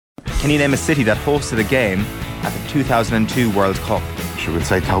Can you name a city that hosted a game at the 2002 World Cup? Should we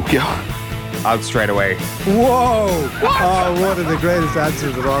say Tokyo? Out straight away. Whoa! Oh, one of the greatest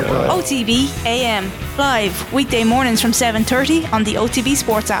answers of all time. OTB AM, live weekday mornings from 7:30 on the OTB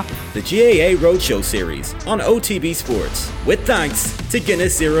Sports app. The GAA Roadshow series on OTB Sports, with thanks to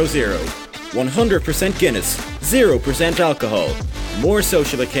Guinness 00. 100% Guinness, 0% alcohol. More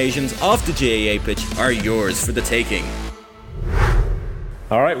social occasions off the GAA pitch are yours for the taking.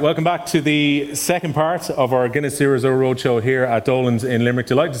 All right, welcome back to the second part of our Guinness 00 Roadshow here at Dolan's in Limerick.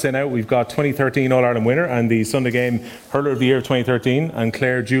 Delighted to say now we've got 2013 All-Ireland winner and the Sunday Game Hurler of the Year of 2013 and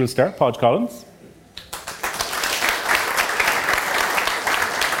Clare Dual Star, Podge Collins.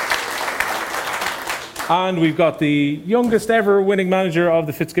 And we've got the youngest ever winning manager of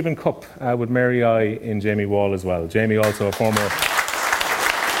the Fitzgibbon Cup with Mary I in Jamie Wall as well. Jamie, also a former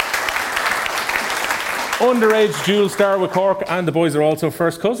underage dual star with Cork, and the boys are also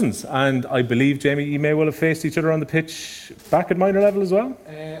first cousins. And I believe, Jamie, you may well have faced each other on the pitch back at minor level as well?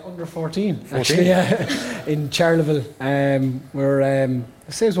 Under 14, actually, yeah, in Charleville. I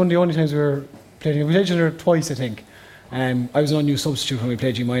say it was one of the only times we played each other twice, I think. I was an unused substitute when we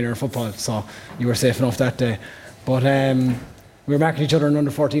played minor football, so you were safe enough that day. But we were marking each other in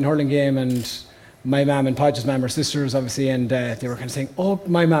under 14 hurling game, and my mum and Podge's mum are sisters, obviously, and they were kind of saying, oh,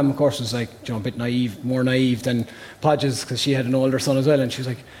 my mum, of course, was like, a bit naive, more naive than Podge's, because she had an older son as well, and she was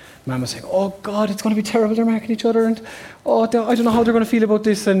like, mum was saying, oh God, it's going to be terrible, they're marking each other, and I don't know how they're going to feel about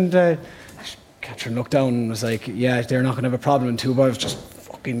this, and Catherine looked down and was like, yeah, they're not going to have a problem, and two boys just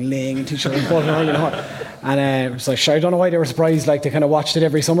fucking laying into each other and it was like, sure, I don't know why they were surprised, like they kind of watched it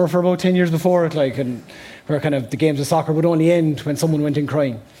every summer for about 10 years before it, like, and where kind of the games of soccer would only end when someone went in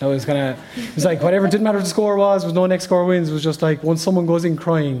crying. That was kind of, it was like whatever, didn't matter what the score was no next score wins, it was just like once someone goes in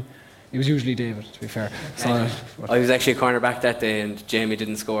crying, it was usually David, to be fair. So, I was actually a cornerback that day and Jamie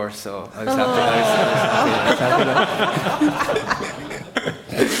didn't score, so I was happy.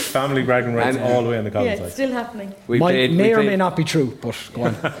 Family bragging rights all the way on the Collins side. Yeah, it's still happening. May or may not be true, but go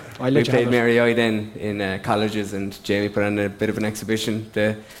on. We played Mary I then in colleges, and Jamie put on a bit of an exhibition.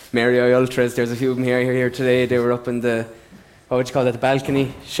 The Mary I Ultras, there's a few of them here today. They were up in the, what would you call it, the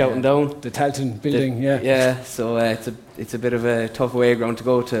balcony, shouting down. The Talton building, yeah. Yeah, so it's a bit of a tough away ground to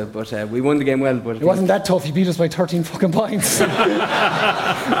go to, but we won the game well. But it wasn't that tough, you beat us by 13 fucking points.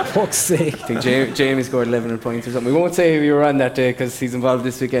 Fuck's sake. I think Jamie scored 11 points or something. We won't say who you were on that day because he's involved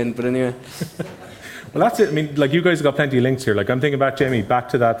this weekend, but anyway. Well, that's it. I mean, like, you guys have got plenty of links here. Like, I'm thinking back, Jamie, back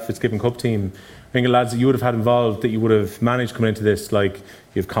to that Fitzgibbon Cup team. I think lads that you would have had involved, that you would have managed coming into this, like,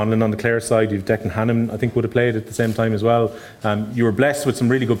 you have Conlon on the Clare side, you have Declan Hannon, I think, would have played at the same time as well. You were blessed with some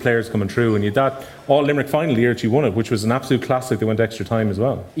really good players coming through, and you had that All-Limerick final the year that you won it, which was an absolute classic. They went extra time as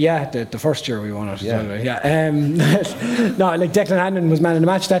well. Yeah, the first year we won it. Yeah. No, like, Declan Hannon was man of the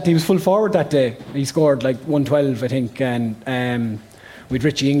match that day. He was full forward that day. He scored like 112, I think, and we had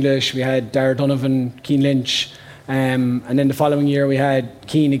Richie English, we had Dara Donovan, Keane Lynch, and then the following year we had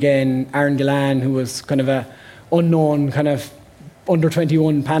Keane again, Aaron Gillan, who was kind of a unknown kind of under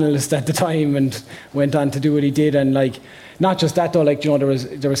 21 panellist at the time and went on to do what he did. And like, not just that though, like, you know,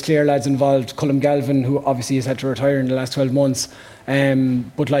 there was Clare lads involved, Cullum Galvin, who obviously has had to retire in the last 12 months,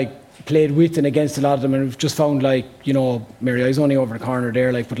 but like played with and against a lot of them, and we've just found, like, you know, Mary I's only over the corner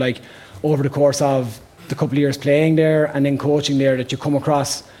there, like, but like over the course of the couple of years playing there and then coaching there, that you come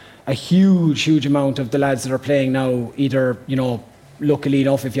across a huge amount of the lads that are playing now, either, you know, luckily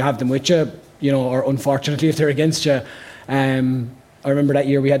enough if you have them with you, you know, or unfortunately if they're against you. I remember that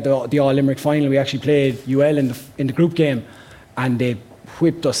year we had the All-Limerick final. We actually played UL in the group game, and they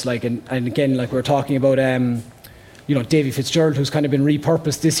whipped us, like, and again, like we were talking about, you know, Davy Fitzgerald, who's kind of been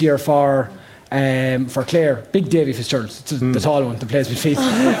repurposed this year for Clare. Big Davy Fitzgerald, the tall one that plays midfield.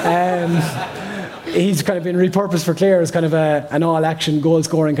 He's kind of been repurposed for Clare as kind of an all-action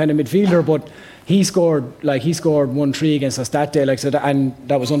goal-scoring kind of midfielder, but he scored 1-3 against us that day, like, so and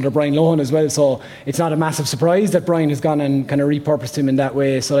that was under Brian Lohan as well. So it's not a massive surprise that Brian has gone and kind of repurposed him in that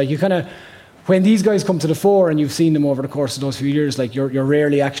way. So like, you kind of, when these guys come to the fore and you've seen them over the course of those few years, like, you're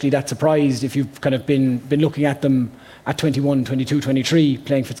rarely actually that surprised if you've kind of been looking at them at 21, 22, 23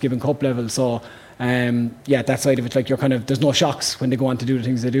 playing Fitzgibbon Cup level. So that side of it, like, you're kind of, there's no shocks when they go on to do the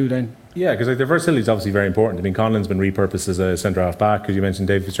things they do then. Yeah, because like, their versatility is obviously very important. I mean, Conlon's been repurposed as a centre half back, because you mentioned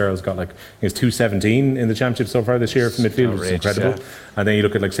Dave Fitzgerald's got, like, he's 217 in the championship so far this year from midfield, which is incredible. Yeah. And then you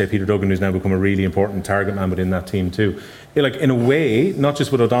look at, like, say, Peter Duggan, who's now become a really important target man within that team too. Like, in a way, not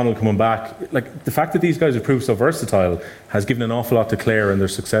just with O'Donnell coming back, like, the fact that these guys have proved so versatile has given an awful lot to Clare and their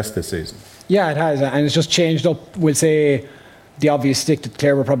success this season. Yeah, it has, and it's just changed up. We'll say the obvious stick that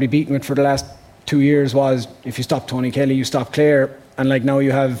Clare were probably beaten with for the last 2 years was, if you stop Tony Kelly, you stop Clare. And like, now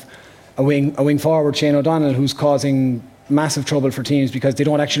you have a wing forward, Shane O'Donnell, who's causing massive trouble for teams because they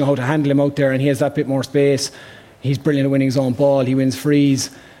don't actually know how to handle him out there, and he has that bit more space. He's brilliant at winning his own ball. He wins frees.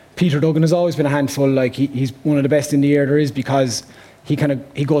 Peter Duggan has always been a handful. Like he's one of the best in the air there is because he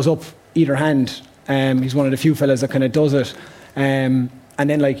goes up either hand. He's one of the few fellas that kind of does it. And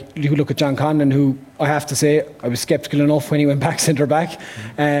then, like, you look at John Conlon, who I have to say I was sceptical enough when he went back centre back,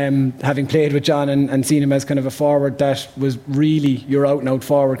 having played with John and seen him as kind of a forward that was really your out and out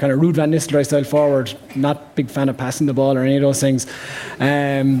forward, kind of Ruud van Nistelrooy style forward. Not big fan of passing the ball or any of those things.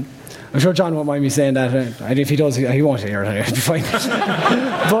 I'm sure John won't mind me saying that. And if he does, he won't hear it. It'll be fine.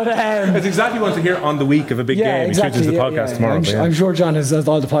 But it's exactly what to hear on the week of a big game. Exactly, he switches the podcast tomorrow. I'm sure John has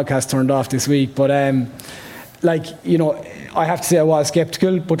all the podcasts turned off this week. But I have to say I was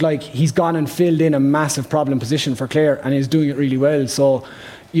sceptical, but like he's gone and filled in a massive problem position for Clare and is doing it really well. So,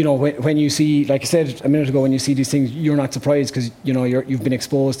 when you see, like I said a minute ago, when you see these things, you're not surprised because you've been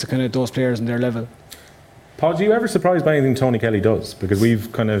exposed to kind of those players and their level. Paul, are you ever surprised by anything Tony Kelly does? Because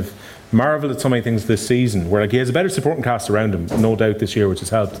we've kind of marvelled at so many things this season where like he has a better supporting cast around him, no doubt this year, which has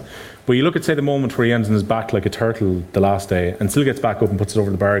helped. But you look at, say, the moment where he ends on his back like a turtle the last day and still gets back up and puts it over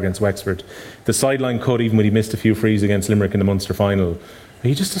the bar against Wexford. The sideline cut, even when he missed a few frees against Limerick in the Munster final.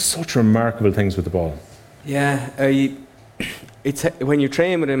 He just does such remarkable things with the ball. Yeah, it's when you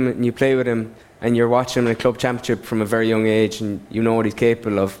train with him and you play with him and you're watching him in a club championship from a very young age and you know what he's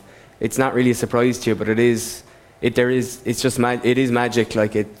capable of. It's not really a surprise to you, but it is magic,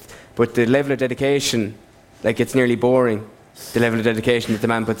 like it. But the level of dedication, like it's nearly boring. The level of dedication that the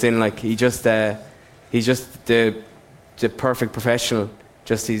man puts in, like he's just the perfect professional.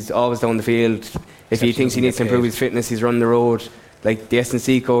 Just he's always down the field. If he thinks he needs to improve his fitness, he's run the road. Like the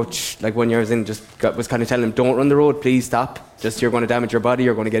S&C coach, like 1 year I was in, was kind of telling him, "Don't run the road, please stop. Just you're going to damage your body,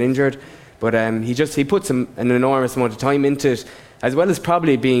 you're going to get injured." But he puts an enormous amount of time into it, as well as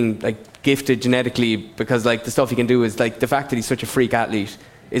probably being like gifted genetically, because like the stuff he can do is like the fact that he's such a freak athlete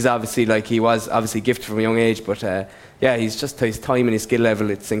is obviously like he was obviously gifted from a young age. But he's just his time and his skill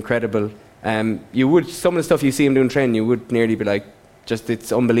level, it's incredible. Some of the stuff you see him doing training, you would nearly be like, just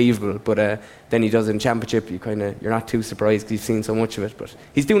it's unbelievable. But then he does it in championship, you're not too surprised because you've seen so much of it. But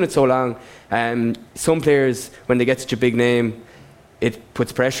he's doing it so long. Some players, when they get such a big name, it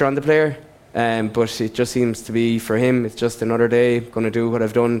puts pressure on the player. But it just seems to be, for him, it's just another day, going to do what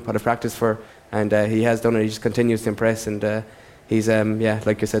I've done, what I've practiced for, and he has done it. He just continues to impress, and he's,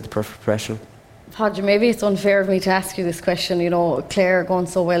 like you said, the perfect professional. Podge, maybe it's unfair of me to ask you this question. Clare going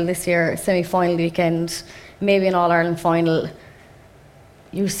so well this year, semi-final weekend, maybe an All-Ireland final.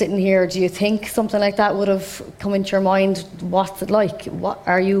 You sitting here, do you think something like that would have come into your mind? What's it like? What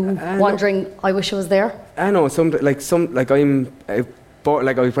are you wondering? I wish I was there. I know when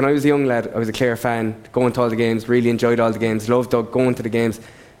I was a young lad, I was a Clare fan, going to all the games, really enjoyed all the games, loved going to the games.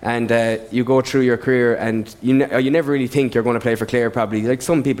 And you go through your career and you never really think you're going to play for Clare, probably. Like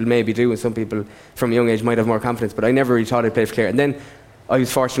some people maybe do, and some people from a young age might have more confidence, but I never really thought I'd play for Clare. And then I was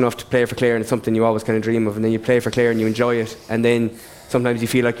fortunate enough to play for Clare, and it's something you always kind of dream of. And then you play for Clare and you enjoy it. And then sometimes you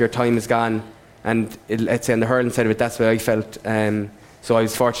feel like your time is gone. And let's say on the hurling side of it, that's what I felt. So I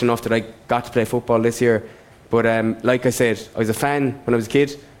was fortunate enough that I got to play football this year. But like I said, I was a fan when I was a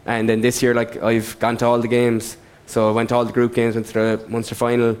kid, and then this year, like, I've gone to all the games. So I went to all the group games, went to the Munster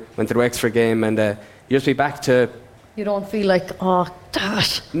final, went to the Wexford game, and you just be back to. You don't feel like, oh,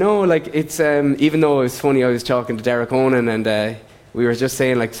 gosh. No, like it's even though it was funny, I was talking to Derek Onan, and we were just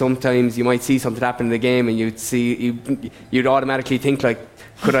saying, like, sometimes you might see something happen in the game, and you'd automatically think, like,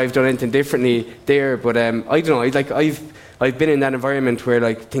 could I have done anything differently there? But I don't know. I've been in that environment where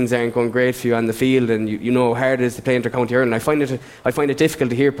like things aren't going great for you on the field, and you know how hard it is to play inter-county hurling. I find it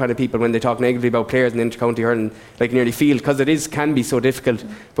difficult to hear kind of people when they talk negatively about players in inter-county hurling, like nearly field, because can be so difficult.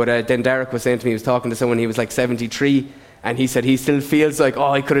 But then Derek was saying to me, he was talking to someone, he was like 73, and he said he still feels like,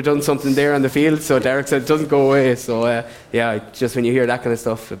 oh, I could have done something there on the field. So Derek said it doesn't go away. So just when you hear that kind of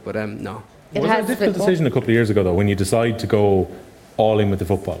stuff, but no. It was a difficult decision a couple of years ago though, when you decide to go all in with the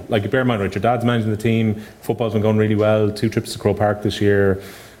football. Like, bear in mind, right, your dad's managing the team, football's been going really well, 2 trips to Croke Park this year.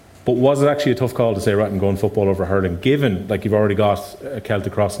 But was it actually a tough call to say, right, I'm going football over hurling, given like you've already got a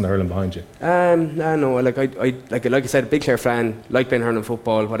Celtic Cross and the hurling behind you? No, like I said, a big Clare fan, like playing hurling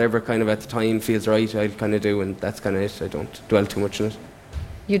football, whatever kind of at the time feels right, I kind of do, and that's kind of it. I don't dwell too much on it.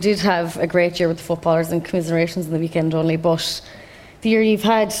 You did have a great year with the footballers, and commiserations in the weekend only, but the year you've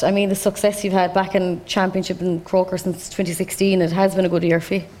had, the success you've had back in Championship in Croker since 2016, it has been a good year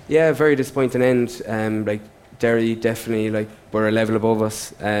for you. Yeah, very disappointing end. Like Derry definitely were a level above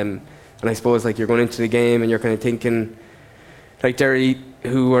us. And I suppose like you're going into the game and you're kind of thinking, like Derry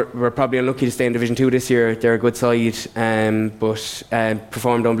who were probably unlucky to stay in Division 2 this year. They're a good side, but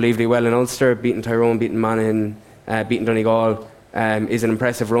performed unbelievably well in Ulster, beating Tyrone, beating Monaghan, beating Donegal. Is an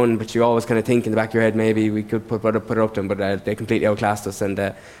impressive run, but you always kind of think in the back of your head maybe we could put it up to them, but they completely outclassed us,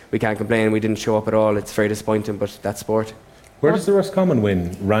 and we can't complain. We didn't show up at all. It's very disappointing, but that's sport. Where does the Roscommon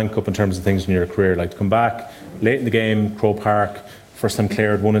win rank up in terms of things in your career? Like to come back late in the game, Croke Park, first time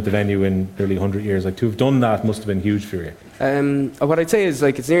Clare had won at the venue in nearly 100 years. Like to have done that must have been huge for you. What I'd say is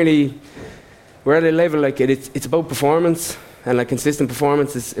like it's nearly, we're at a level like it's about performance. And like consistent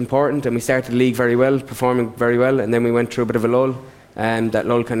performance is important, and we started the league very well, performing very well, and then we went through a bit of a lull, and that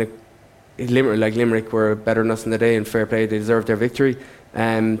lull kind of Limerick were better than us in the day, and fair play, they deserved their victory.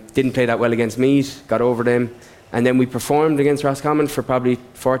 Didn't play that well against Meath, got over them, and then we performed against Roscommon for probably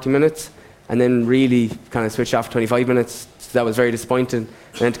 40 minutes, and then really kind of switched off 25 minutes. So that was very disappointing.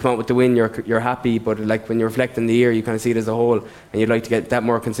 And then to come out with the win, you're happy, but like when you reflect on the year, you kind of see it as a whole, and you'd like to get that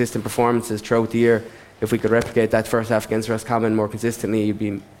more consistent performances throughout the year. If we could replicate that first half against Roscommon more consistently, you'd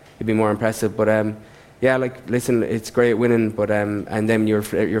be more impressive. But yeah, like listen, it's great winning, but and then you're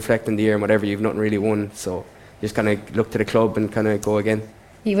reflecting the year and whatever, you've nothing really won. So you just kind of look to the club and kind of go again.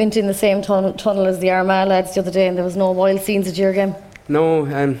 You went in the same tunnel as the Armagh lads the other day, and there was no wild scenes at your game. No,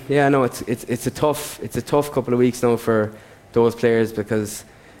 it's a tough couple of weeks now for those players, because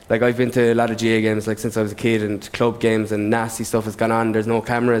like I've been to a lot of GAA games like since I was a kid, and club games, and nasty stuff has gone on. There's no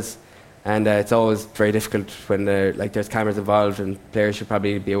cameras. And it's always very difficult when there's cameras involved, and players should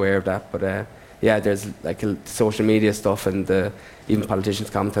probably be aware of that. But yeah, there's like social media stuff, and even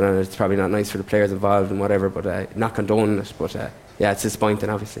politicians commenting on it. It's probably not nice for the players involved and whatever, but not condoning it. But yeah, it's disappointing,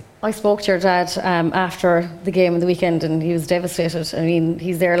 obviously. I spoke to your dad after the game on the weekend, and he was devastated. I mean,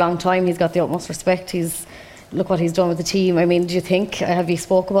 he's there a long time. He's got the utmost respect. Look what he's done with the team. I mean, do you think, have you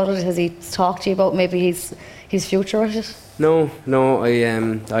spoke about it? Has he talked to you about maybe his future with it? No.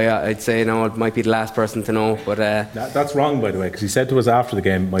 I'd say no. It might be the last person to know, but that's wrong, by the way, because he said to us after the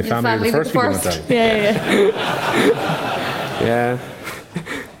game, "My family are the first people to tell." Yeah. Yeah.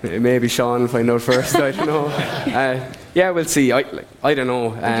 Maybe Sean will find out first. I don't know. Yeah, we'll see. I don't know.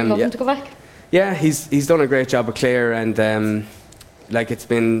 Would you love him to go back? Yeah, he's done a great job with Clare, and it's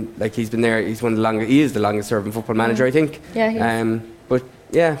been like he's been there. He's one of the longest. He is the longest serving football manager, I think. Yeah. He is. But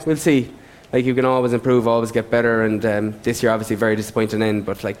yeah, we'll see. Like you can always improve, always get better, and this year obviously very disappointing end,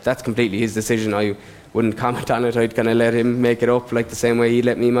 but like that's completely his decision. I wouldn't comment on it. I'd kind of let him make it up, like the same way he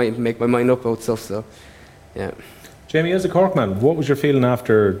let me make my mind up about stuff. So yeah. Jamie, as a Cork man, what was your feeling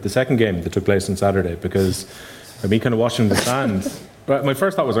after the second game that took place on Saturday? Because I've been kind of watching the stands. But my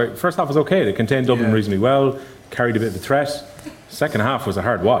first half was okay. They contained Dublin reasonably well, carried a bit of a threat. Second half was a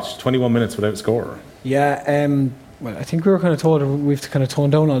hard watch. 21 minutes without a score. Yeah. Well, I think we were kind of told we've to kind of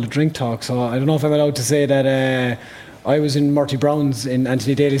tone down all the drink talk, so I don't know if I'm allowed to say that I was in Murty Brown's in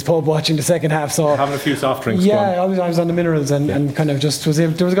Anthony Daly's pub watching the second half. So having a few soft drinks. Yeah, I was on the minerals and kind of just was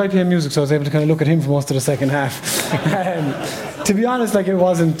able. There was a guy playing music, so I was able to kind of look at him for most of the second half. To be honest, like it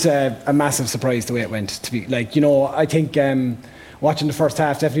wasn't a massive surprise the way it went. To be like, I think watching the first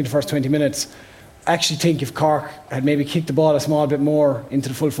half, definitely the first 20 minutes. I actually think if Cork had maybe kicked the ball a small bit more into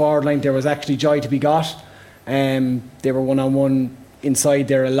the full forward line, there was actually joy to be got. They were one-on-one inside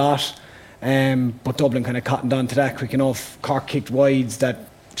there a lot, but Dublin kind of cottoned on to that quick enough. Cork kicked wides that,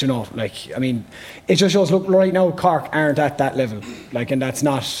 it just shows, look, right now Cork aren't at that level,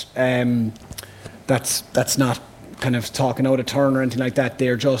 and that's not kind of talking out of turn or anything like that.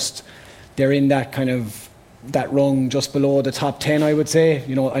 They're in that kind of that rung just below the top 10, I would say.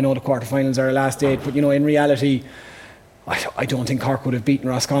 I know the quarterfinals are our last 8, but in reality, I don't think Cork would have beaten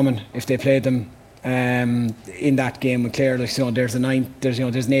Roscommon if they played them in that game with Clare. There's an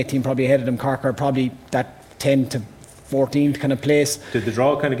 18 probably ahead of them. Cork are probably that 10 to 14th kind of place. Did the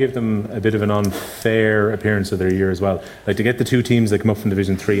draw kind of give them a bit of an unfair appearance of their year as well? Like to get the two teams that come up from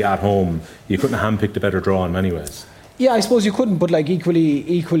Division 3 at home, you couldn't have handpicked a better draw in many ways. Yeah, I suppose you couldn't, but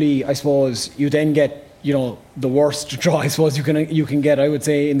equally, I suppose you then get the worst draw I suppose you can get, I would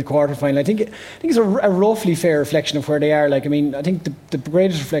say, in the quarterfinal. I think it's a roughly fair reflection of where they are. I think the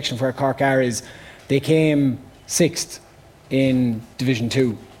greatest reflection of where Cork are is they came 6th in Division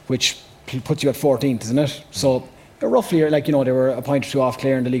 2, which puts you at 14th, isn't it? So you're roughly, they were a point or two off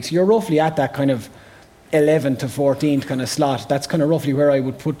Clare in the league, so you're roughly at that kind of 11th to 14th kind of slot. That's kind of roughly where I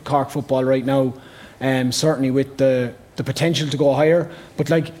would put Cork football right now, certainly with the potential to go higher, but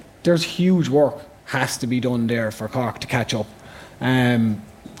there's huge work has to be done there for Cork to catch up. There's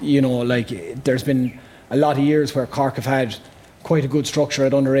been a lot of years where Cork have had quite a good structure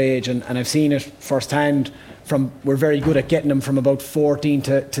at underage, and I've seen it firsthand. We're very good at getting them from about 14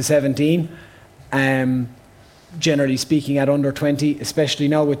 to 17. generally speaking, at under 20, especially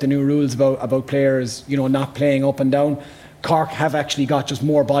now with the new rules about players, not playing up and down. Cork have actually got just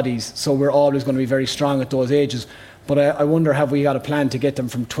more bodies, so we're always going to be very strong at those ages. But I wonder, have we got a plan to get them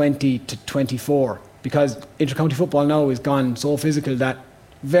from 20 to 24? Because inter-county football now is gone so physical that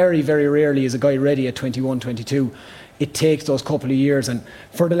very, very rarely is a guy ready at 21, 22. It takes those couple of years, and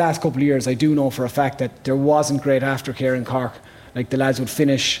for the last couple of years I do know for a fact that there wasn't great aftercare in Cork. Like, the lads would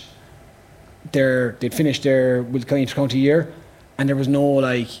finish their inter-county year, and there was no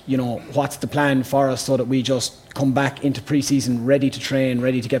what's the plan for us so that we just come back into pre-season ready to train,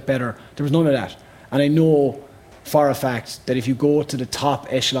 ready to get better. There was none of that. And I know for a fact that if you go to the top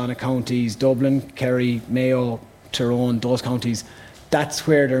echelon of counties, Dublin, Kerry, Mayo, Tyrone, those counties, that's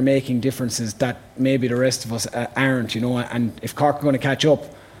where they're making differences that maybe the rest of us aren't, and if Cork are going to catch up,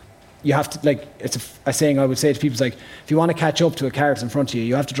 you have to, it's a saying I would say to people, it's like, if you want to catch up to a car that's in front of you,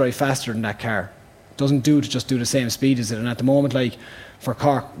 you have to drive faster than that car. It doesn't do to just do the same speed as it, and at the moment, for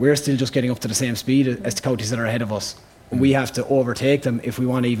Cork, we're still just getting up to the same speed as the counties that are ahead of us. And we have to overtake them if we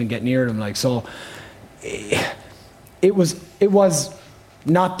want to even get near them. So it was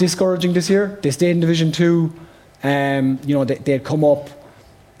not discouraging this year. They stayed in Division 2. They'd come up.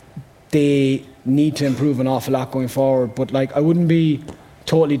 They need to improve an awful lot going forward. But I wouldn't be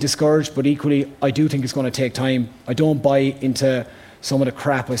totally discouraged, but equally I do think it's going to take time. I don't buy into some of the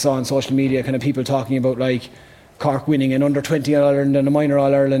crap I saw on social media, kind of people talking about Cork winning an under 20 All-Ireland and a minor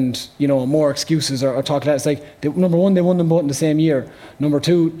All-Ireland, more excuses or talk like that. It's number one, they won them both in the same year. Number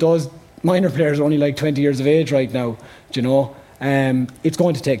two, those minor players are only 20 years of age right now. It's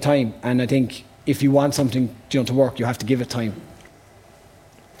going to take time, and I think if you want something to work, you have to give it time.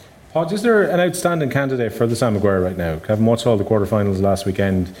 Podge, is there an outstanding candidate for the Sam Maguire right now? Having watched all the quarterfinals last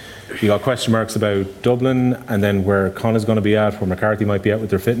weekend, you got question marks about Dublin and then where Connor's going to be at, where McCarthy might be at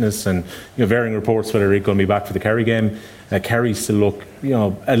with their fitness, and varying reports whether he's going to be back for the Kerry game. Kerry still look,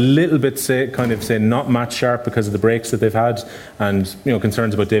 a little bit not match sharp because of the breaks that they've had, and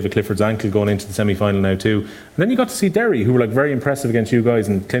concerns about David Clifford's ankle going into the semi-final now too. And then you got to see Derry, who were very impressive against you guys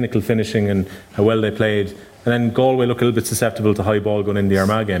in clinical finishing and how well they played. And then Galway look a little bit susceptible to high ball going in the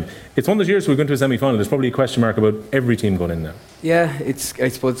Armagh game. It's one of those years we're going to a semi-final. There's probably a question mark about every team going in now. Yeah, I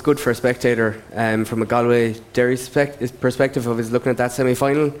suppose it's good for a spectator. From a Galway Derry perspective of is looking at that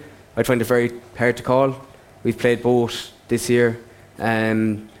semi-final, I'd find it very hard to call. We've played both this year.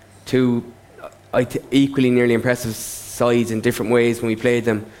 Two equally nearly impressive sides in different ways when we played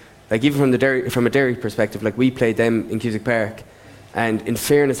them. Even from a Derry perspective, we played them in Cusack Park. And in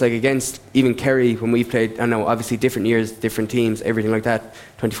fairness, against even Kerry, when we played, I know obviously different years, different teams, everything like that,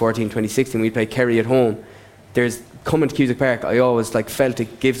 2014, 2016, we played Kerry at home. Coming to Cusack Park, I always felt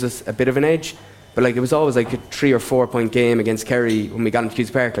it gives us a bit of an edge. But it was always a 3 or 4 point game against Kerry when we got into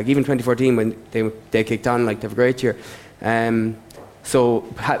Cusack Park. Even 2014 when they kicked on, they have a great year. So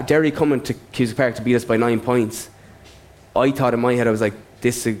Derry coming to Cusack Park to beat us by 9 points, I thought in my head, I was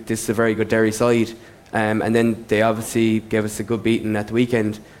this is a very good Derry side. And then they obviously gave us a good beating at the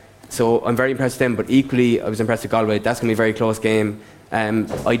weekend. So I'm very impressed with them, but equally I was impressed with Galway. That's going to be a very close game. I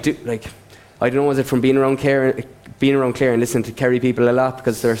don't know, is it from being around Clare and listening to Kerry people a lot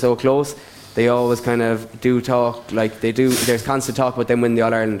because they're so close? They always kind of do talk they do. There's constant talk about them winning the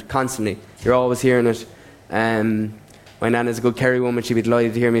All-Ireland constantly. You're always hearing it. My nana's a good Kerry woman. She'd be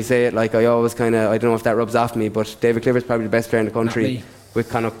delighted to hear me say it. I always I don't know if that rubs off me, but David Clifford's probably the best player in the country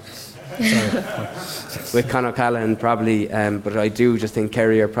with O'Callaghan probably, but I do just think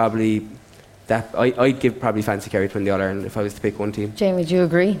Kerry are probably that. I'd give probably fancy Kerry to win the All-Ireland if I was to pick one team. Jamie, do you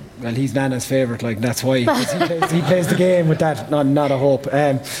agree? Well, he's Nana's favourite, that's why he plays the game with that. Not a hope.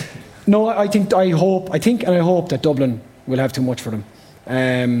 No, I hope that Dublin will have too much for them.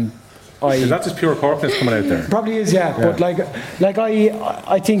 Is that just pure Corkness coming out there? Probably is, yeah. But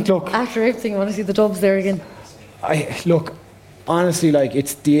I think, look, after everything, I want to see the Dubs there again. Honestly,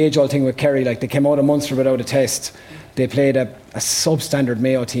 it's the age-old thing with Kerry. They came out of Munster without a test. They played a substandard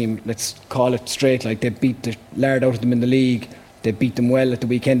Mayo team. Let's call it straight. They beat the lard out of them in the league. They beat them well at the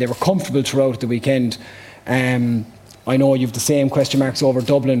weekend. They were comfortable throughout the weekend. I know you've the same question marks over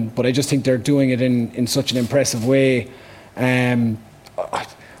Dublin, but I just think they're doing it in such an impressive way. I'm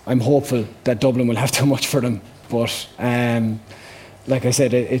hopeful that Dublin will have too much for them, but like I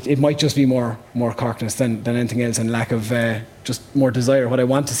said, it might just be more Corkness than anything else, and lack of just more desire, what I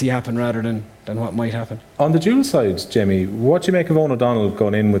want to see happen rather than what might happen. On the dual side, Jamie, what do you make of Owen O'Donnell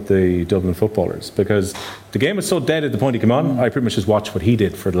going in with the Dublin footballers? Because the game was so dead at the point he came on, I pretty much just watched what he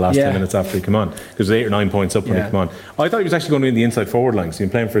did for the last 10 minutes after he came on, because it was 8 or 9 points up when he came on. I thought he was actually going to be in the inside forward line, so he'd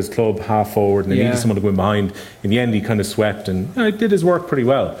been playing for his club half forward and he needed someone to go in behind. In the end he kind of swept and he did his work pretty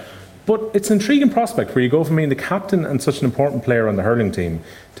well. But it's an intriguing prospect where you go from being the captain and such an important player on the hurling team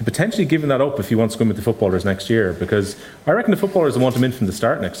to potentially giving that up if he wants to go in with the footballers next year, because I reckon the footballers will want him in from the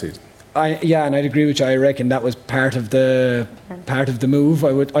start next season. And I'd agree with you. I reckon that was part of the move.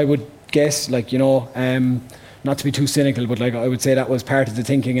 I would guess, like, you know, not to be too cynical, but like I would say that was part of the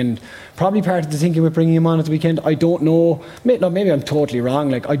thinking, and probably part of the thinking with bringing him on at the weekend. I don't know. Maybe I'm totally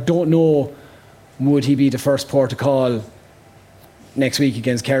wrong. Like, I don't know. Would he be the first port to call next week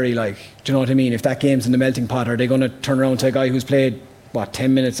against Kerry? Like, do you know what I mean? If that game's in the melting pot, are they going to turn around to a guy who's played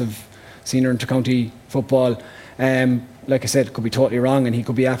 10 minutes of senior inter-county football? Like I said, could be totally wrong, and he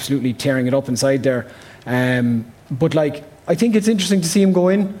could be absolutely tearing it up inside there. But like, I think it's interesting to see him go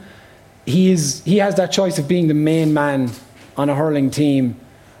in. He has that choice of being the main man on a hurling team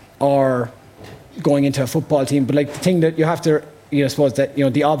or going into a football team. But like, the thing that you have to, I suppose that,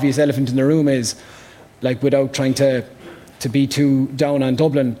 the obvious elephant in the room is, like, without trying to be too down on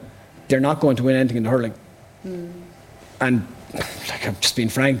Dublin, they're not going to win anything in the hurling. And like, I'm just being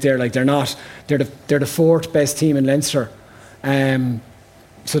frank there, like, they're not. They're the fourth best team in Leinster,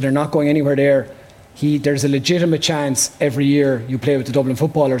 so they're not going anywhere there. There's a legitimate chance every year you play with the Dublin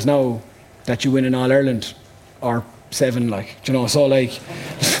footballers now that you win an All-Ireland or 7, like, so like,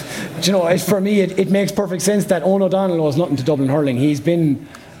 for me it makes perfect sense that Owen O'Donnell owes nothing to Dublin hurling. He's been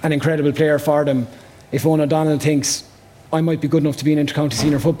an incredible player for them. If Owen O'Donnell thinks I might be good enough to be an inter-county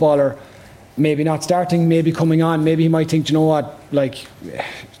senior footballer, maybe not starting, maybe coming on, maybe he might think, like,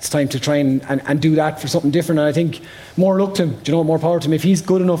 it's time to try and do that for something different. And I think more luck to him, more power to him. If he's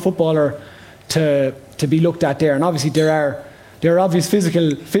good enough footballer to be looked at there, and obviously there are obvious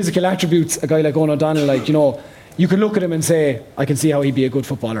physical attributes. A guy like Owen O'Donnell, like, you can look at him and say, I can see how he'd be a good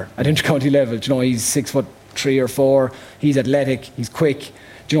footballer at inter-county level. He's 6'3" or 4", he's athletic, he's quick.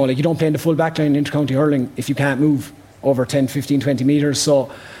 Like, you don't play in the full back line in inter-county hurling if you can't move over 10, 15, 20 metres.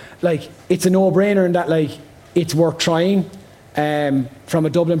 So, like, it's a no-brainer in that, like, it's worth trying. From a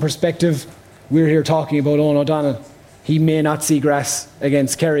Dublin perspective, we're here talking about Owen O'Donnell. He may not see grass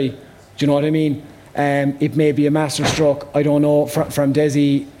against Kerry. Do you know what I mean? It may be a masterstroke. I don't know from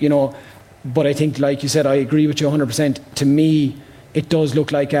Desi, but I think, like you said, I agree with you 100%. To me, it does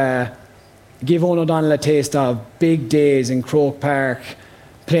look like give Owen O'Donnell a taste of big days in Croke Park,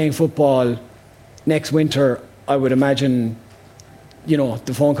 playing football next winter. I would imagine,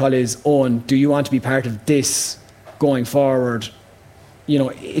 the phone call is, Owen, do you want to be part of this going forward?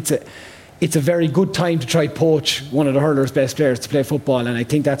 It's a very good time to try poach one of the hurler's best players to play football, and I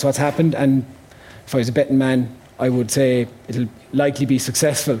think that's what's happened. And if I was a betting man, I would say it'll likely be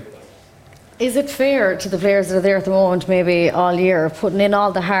successful. Is it fair to the players that are there at the moment, maybe all year, putting in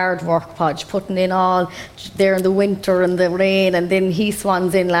all the hard work, Podge, putting in all there in the winter and the rain, and then he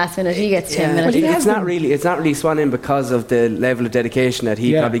swans in last minute, he gets 10 minutes? It's not really swanning because of the level of dedication that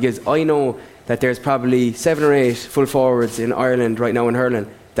he probably gives. I know that there's probably 7 or 8 full forwards in Ireland right now in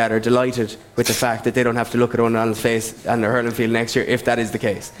hurling that are delighted with the fact that they don't have to look at Owen O'Donnell's face on their hurling field next year if that is the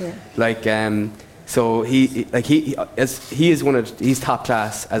case. Like, so he's top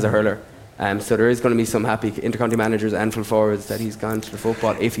class as a hurler. So there is going to be some happy inter-county managers and full forwards that he's gone to the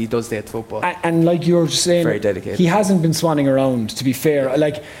football if he does stay at the football. And like you were saying, very dedicated. He hasn't been swanning around, to be fair.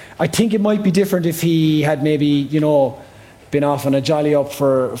 Like, I think it might be different if he had maybe, been off on a jolly up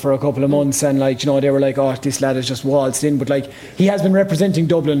for a couple of months, and like, they were like, oh, this lad has just waltzed in. But like, he has been representing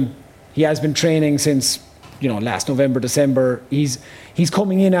Dublin. He has been training since, last November, December. He's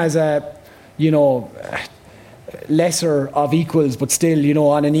coming in as a, lesser of equals, but still,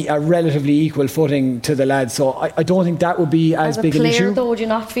 on a relatively equal footing to the lads. So I don't think that would be as big an issue. As a player, though, would you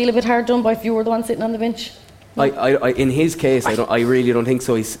not feel a bit hard done by if you were the one sitting on the bench? No? I in his case, I really don't think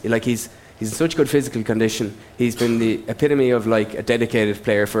so. He's in such good physical condition. He's been the epitome of, like, a dedicated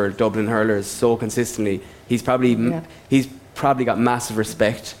player for Dublin hurlers so consistently. He's probably got massive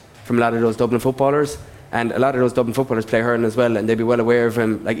respect from a lot of those Dublin footballers. And a lot of those Dublin footballers play hurling as well, and they'll be well aware of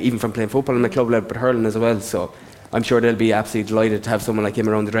him, like, even from playing football in the club level, but hurling as well. So I'm sure they'll be absolutely delighted to have someone like him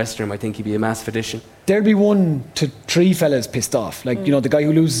around the dressing room. I think he'd be a massive addition. There'll be 1 to 3 fellas pissed off. Like, the guy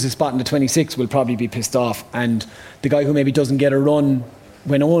who loses his spot in the 26 will probably be pissed off, and the guy who maybe doesn't get a run,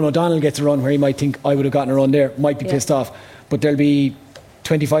 when Owen O'Donnell gets a run where he might think, I would have gotten a run there, might be pissed off. But there'll be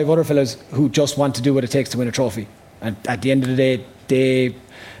 25 other fellas who just want to do what it takes to win a trophy. And at the end of the day,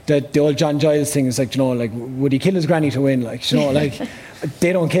 the old John Giles thing is like, like, would he kill his granny to win? Like, like,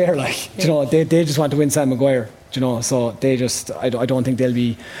 they don't care. Like, they just want to win Sam Maguire. So they just, I don't think there'll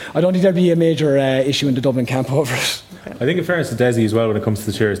be a major issue in the Dublin camp over it. I think in fairness to Desi as well, when it comes to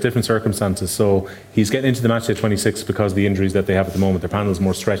the chair, it's different circumstances. So he's getting into the match at 26 because of the injuries that they have at the moment. Their panel is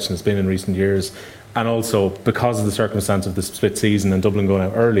more stretched than it's been in recent years, and also because of the circumstance of the split season and Dublin going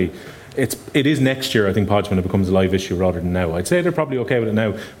out early. It is next year, I think, Podge, when it becomes a live issue rather than now. I'd say they're probably okay with it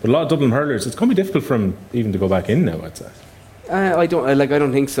now, but a lot of Dublin hurlers, it's going to be difficult for them even to go back in now, I'd say. I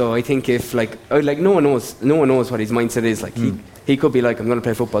don't think so. I think if no one knows what his mindset is. Like he could be like, I'm going to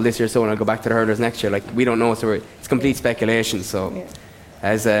play football this year, so and I'll go back to the hurlers next year. Like, we don't know, so it's complete speculation. So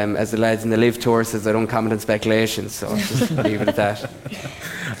as the lads in the Live Tour says, I don't comment on speculation. So just leave it at that.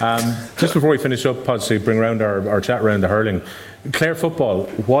 Just before we finish up, Podge, to bring around our chat around the hurling, Clare football,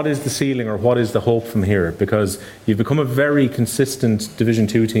 what is the ceiling or what is the hope from here? Because you've become a very consistent Division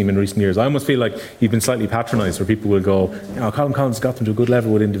 2 team in recent years. I almost feel like you've been slightly patronised, where people will go, Colin Collins got them to a good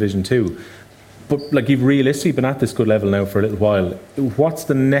level within Division 2. But like, you've realistically been at this good level now for a little while. What's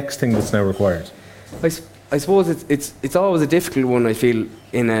the next thing that's now required? I suppose it's always a difficult one, I feel,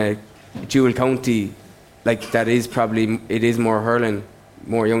 in a dual county. Like, that is probably, it is more hurling.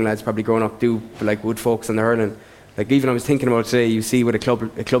 More young lads probably growing up would focus on the hurling. Like, even I was thinking about today, you see with a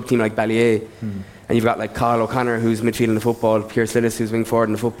club team like Ballyea, and you've got like Carl O'Connor, who's midfield in the football, Pierce Lillis, who's wing forward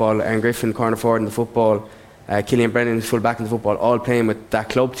in the football, Aaron Griffin, corner forward in the football, Killian Brennan, who's full back in the football, all playing with that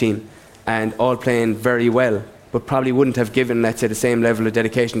club team and all playing very well, but probably wouldn't have given, let's say, the same level of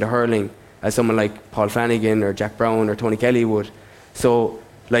dedication to hurling as someone like Paul Flanagan or Jack Brown or Tony Kelly would. So,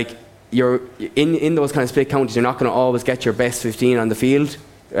 like, you're in those kind of split counties, you're not going to always get your best 15 on the field.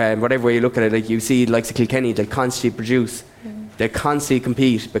 Whatever way you look at it, like, you see like Kilkenny, they'll constantly produce, they'll constantly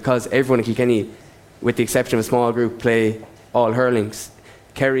compete, because everyone in Kilkenny, with the exception of a small group, play all hurlings.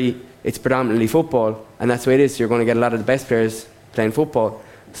 Kerry, it's predominantly football, and that's the way it is. You're going to get a lot of the best players playing football.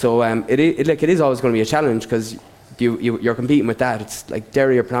 So it is always going to be a challenge, because you're competing with that. It's like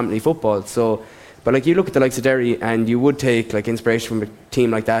Derry are predominantly football. So, but like, you look at the likes of Derry, and you would take like inspiration from a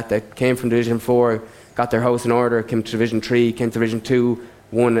team like that came from Division 4, got their house in order, came to Division 3, came to Division 2.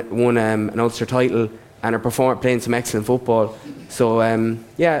 Won an Ulster title and are playing some excellent football. So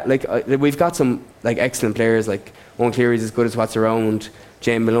we've got some like excellent players. Like, Owen Cleary's as good as what's around.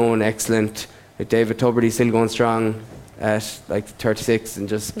 Jane Malone, excellent. Like, David Tuberty still going strong at like 36 and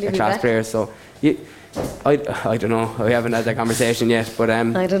just a class player. So I don't know. I haven't had that conversation yet, but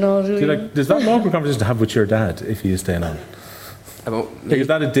I don't know. There's that longer conversation to have with your dad if he is staying on. Is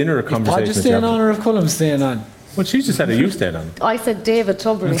that a dinner conversation? Is Podge staying on, or if Cullum's staying on? Well, she just said, are you staying on? I said David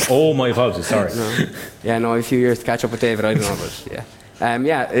Tuberty. Oh, my apologies, sorry. A few years to catch up with David, I don't know, but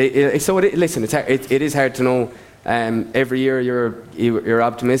yeah. Listen, it is hard to know. Every year you're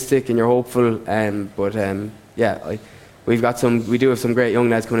optimistic and you're hopeful, we do have some great young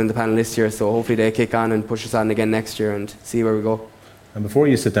lads coming in the panel this year, so hopefully they kick on and push us on again next year and see where we go. And before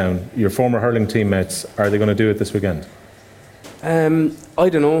you sit down, your former hurling teammates, are they going to do it this weekend? I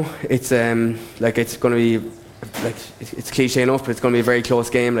don't know. It's going to be, like, it's cliche enough, but it's going to be a very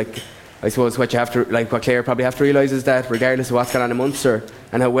close game. Like, I suppose what Clare probably have to realise is that regardless of what's going on in Munster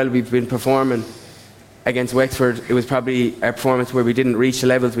and how well we've been performing against Wexford, it was probably a performance where we didn't reach the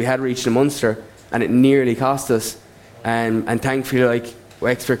levels we had reached in Munster, and it nearly cost us. And thankfully, like,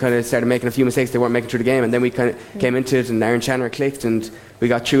 Wexford kind of started making a few mistakes. They weren't making through the game, and then we kind of came into it, and Aaron Chandler clicked, and we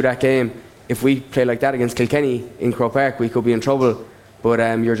got through that game. If we play like that against Kilkenny in Croke Park, we could be in trouble. But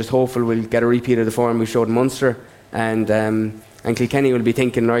you're just hopeful we'll get a repeat of the form we showed in Munster, and Kilkenny will be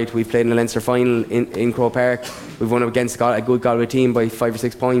thinking, right, we've played in the Leinster final in Croke Park, we've won against a good Galway team by 5 or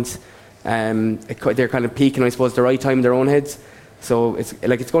 6 points. They're kind of peaking, I suppose, the right time in their own heads. So it's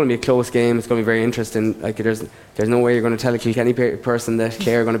going to be a close game. It's going to be very interesting. Like, there's no way you're going to tell a Kilkenny person that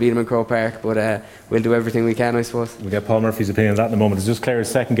Clare are going to beat them in Croke Park, but we'll do everything we can, I suppose. We'll get Paul Murphy's opinion on that in a moment. It's just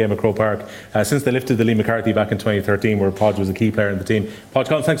Clare's second game at Croke Park since they lifted the Lee McCarthy back in 2013, where Podge was a key player in the team. Podge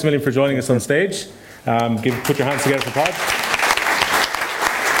Collins, thanks a million for joining us on stage. Put your hands together for Podge.